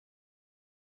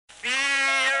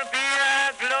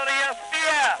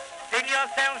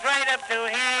up to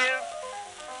here.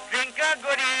 Drink a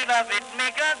good deal of it,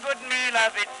 make a good meal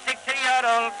of it, stick to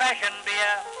your old-fashioned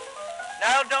beer.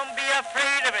 Now don't be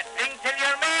afraid of it, drink till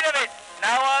you're made of it.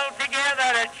 Now all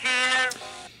together a cheer.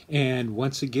 And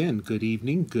once again, good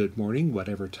evening, good morning,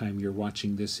 whatever time you're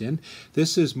watching this in.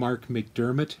 This is Mark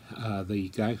McDermott, the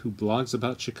guy who blogs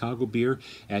about Chicago beer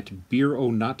at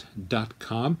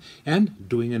beeronut.com, and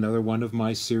doing another one of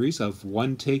my series of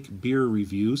one-take beer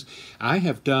reviews.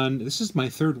 This is my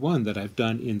third one that I've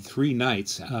done in 3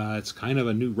 nights. It's kind of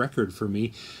a new record for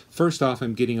me. First off,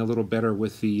 I'm getting a little better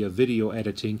with the video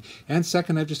editing, and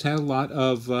second, I've just had a lot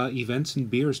of events and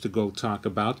beers to go talk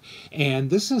about, and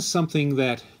this is something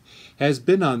that has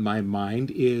been on my mind,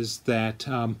 is that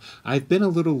I've been a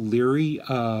little leery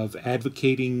of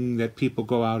advocating that people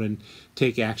go out and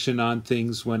take action on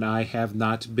things when I have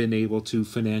not been able to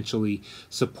financially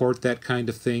support that kind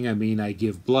of thing. I mean, I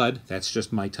give blood. That's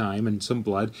just my time and some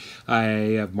blood. I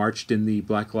have marched in the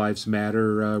Black Lives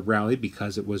Matter rally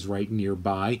because it was right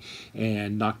nearby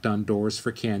and knocked on doors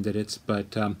for candidates,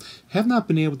 but have not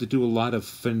been able to do a lot of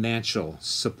financial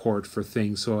support for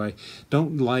things, so I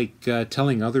don't like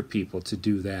telling other people to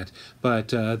do that. But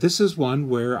this is one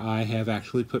where I have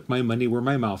actually put my money where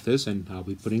my mouth is, and I'll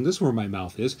be putting this where my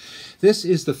mouth is. This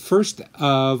is the first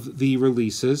of the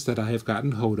releases that I have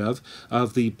gotten hold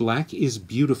of the Black is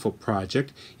Beautiful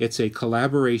project. It's a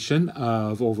collaboration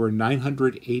of over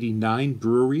 989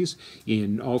 breweries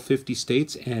in all 50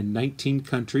 states and 19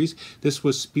 countries. This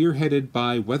was spearheaded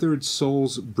by Weathered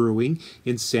Souls Brewing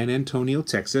in San Antonio,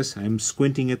 Texas. I'm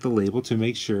squinting at the label to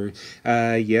make sure.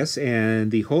 Yes,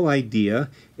 and the whole idea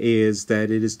is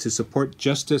that it is to support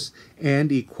justice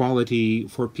and equality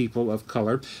for people of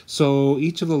color. So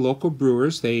each of the local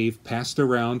brewers, they've passed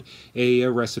around a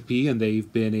recipe, and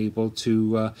they've been able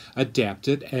to adapt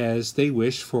it as they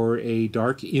wish for a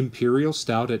dark imperial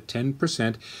stout at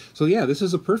 10%. So yeah, this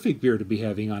is a perfect beer to be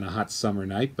having on a hot summer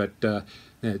night, but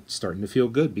it's starting to feel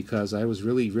good because I was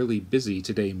really busy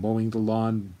today mowing the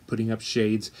lawn, putting up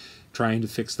shades, trying to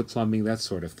fix the plumbing, that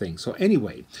sort of thing. So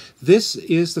anyway, this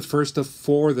is the first of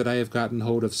 4 that I have gotten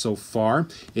hold of so far.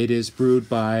 It is brewed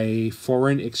by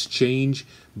Foreign Exchange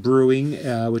Brewing,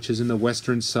 which is in the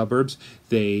western suburbs.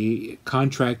 They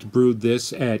contract brewed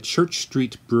this at Church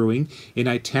Street Brewing in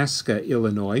Itasca,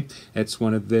 Illinois. That's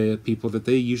one of the people that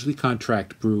they usually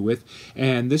contract brew with.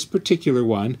 And this particular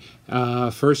one,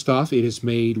 first off, it is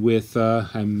made with,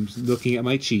 I'm looking at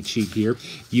my cheat sheet here,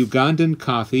 Ugandan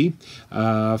coffee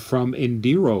from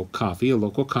Indiro Coffee, a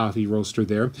local coffee roaster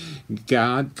there,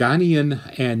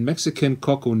 Ghanaian and Mexican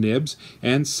cocoa nibs,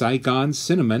 and Saigon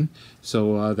cinnamon.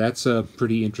 So that's a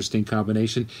pretty interesting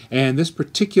combination. And this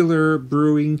particular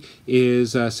brewing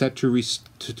is set to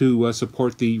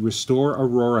support the Restore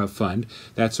Aurora Fund.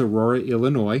 That's Aurora,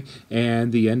 Illinois,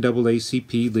 and the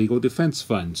NAACP Legal Defense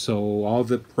Fund. So all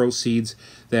the proceeds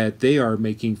that they are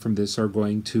making from this are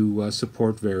going to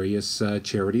support various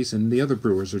charities, and the other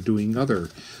brewers are doing other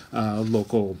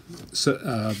local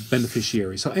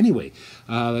beneficiaries. So anyway,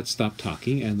 let's stop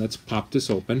talking and let's pop this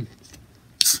open.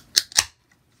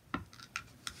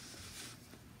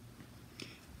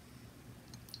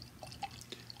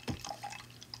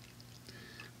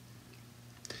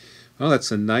 Well,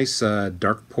 that's a nice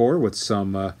dark pour with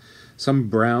some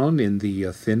brown in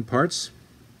the thin parts.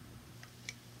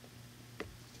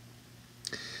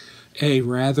 A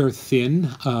rather thin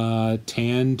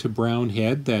tan to brown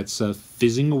head that's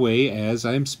fizzing away as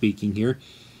I'm speaking here.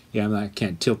 Yeah, I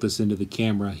can't tilt this into the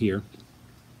camera here.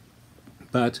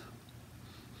 But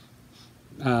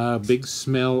big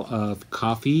smell of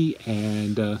coffee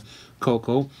and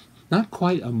cocoa. Not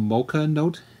quite a mocha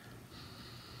note.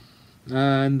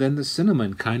 And then the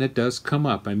cinnamon kind of does come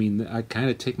up. I mean, I kind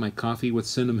of take my coffee with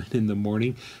cinnamon in the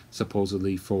morning,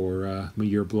 supposedly for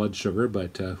your blood sugar,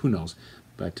 but who knows.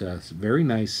 But very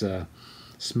nice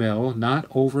smell, not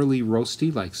overly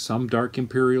roasty like some dark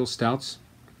imperial stouts.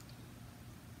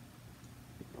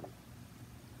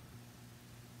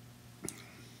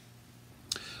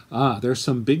 There's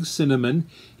some big cinnamon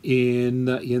in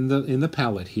the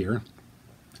palate here.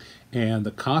 And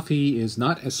the coffee is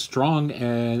not as strong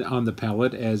on the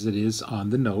palate as it is on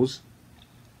the nose.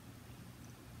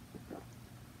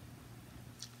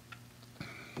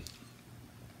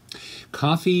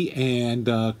 Coffee and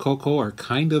cocoa are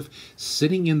kind of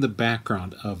sitting in the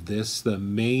background of this. The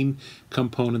main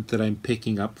component that I'm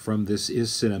picking up from this is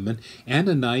cinnamon and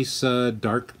a nice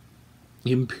dark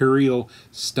imperial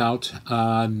stout.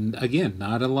 Again,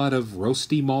 not a lot of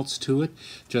roasty malts to it,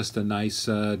 just a nice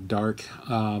dark,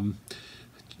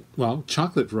 well,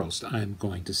 chocolate roast, I'm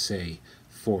going to say,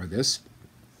 for this.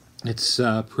 It's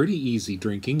pretty easy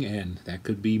drinking, and that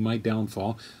could be my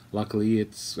downfall. Luckily,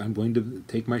 I'm going to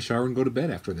take my shower and go to bed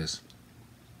after this.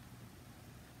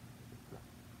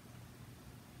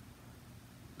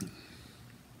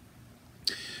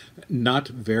 Not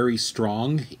very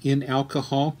strong in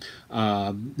alcohol.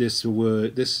 This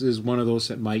is one of those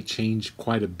that might change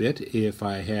quite a bit if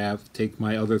I take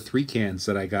my other 3 cans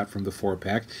that I got from the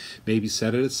 4-pack, maybe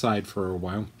set it aside for a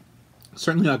while.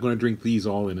 Certainly not going to drink these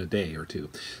all in a day or two.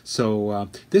 So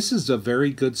this is a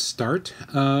very good start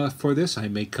for this. I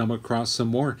may come across some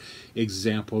more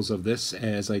examples of this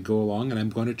as I go along, and I'm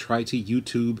going to try to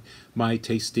YouTube my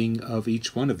tasting of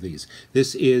each one of these.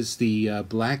 This is the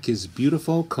Black is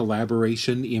Beautiful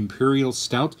Collaboration Imperial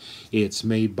Stout. It's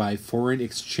made by Foreign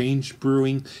Exchange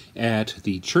Brewing at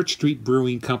the Church Street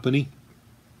Brewing Company.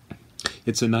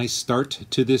 It's a nice start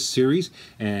to this series,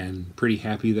 and pretty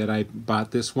happy that I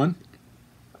bought this one.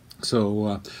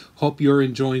 So hope you're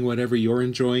enjoying whatever you're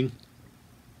enjoying.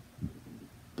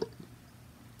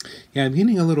 Yeah, I'm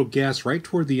getting a little gas right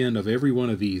toward the end of every one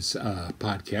of these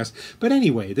podcasts. But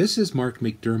anyway, this is Mark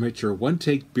McDermott, your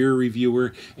one-take beer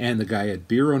reviewer and the guy at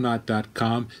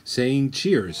beeronaut.com saying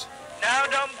cheers. Now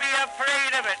don't be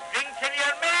afraid of it. Drink till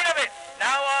you're made of it.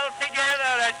 Now all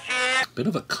together a cheer. Bit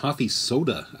of a coffee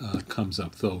soda comes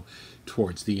up, though,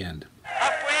 towards the end.